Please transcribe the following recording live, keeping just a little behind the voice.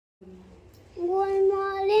Good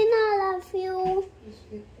morning, all of you.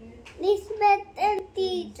 Respected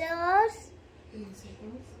teachers,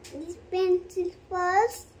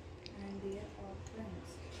 principals,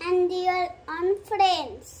 and dear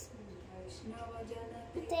friends.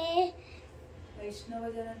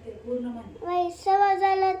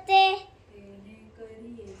 वैष्णवजनते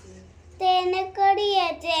तेने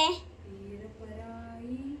करियेचे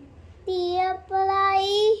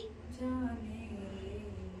तीरपराई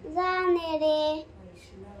जाने रे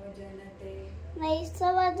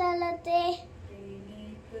वैष्णवजनते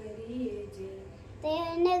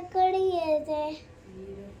तेने करियेचे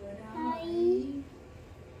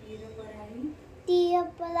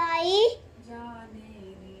तीरपराई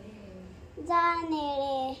जाने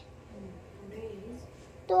रे.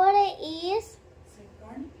 Today is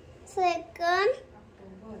 2nd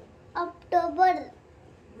October.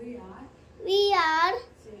 We are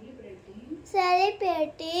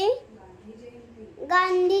celebrating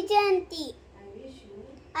Gandhi Jayanti.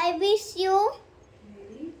 I wish you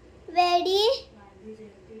very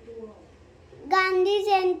Gandhi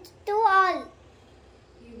Jayanti to all.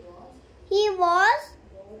 He was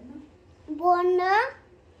born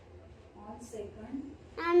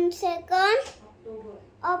on 2nd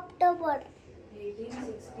October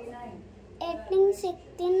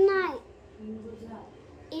 1869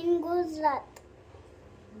 in Gujarat.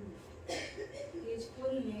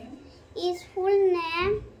 His full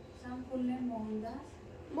name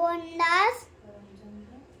Mohandas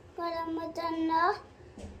Karamchandra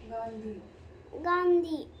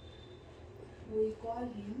Gandhi.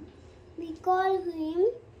 We call him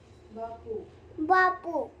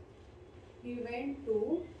Bapu. He went to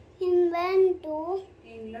England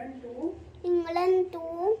to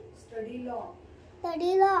study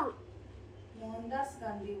law. Mohandas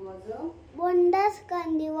Gandhi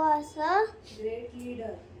was a great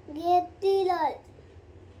leader.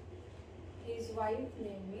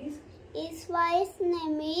 His wife's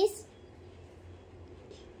name is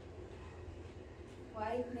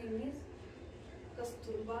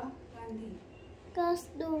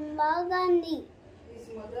Kasturba Gandhi. His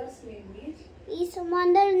mother's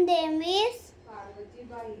name is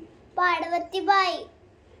Parvati Bai.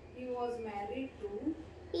 He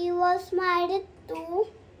was married to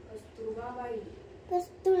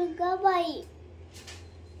Kasturba Bai.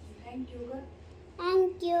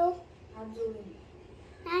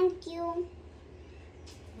 Thank you.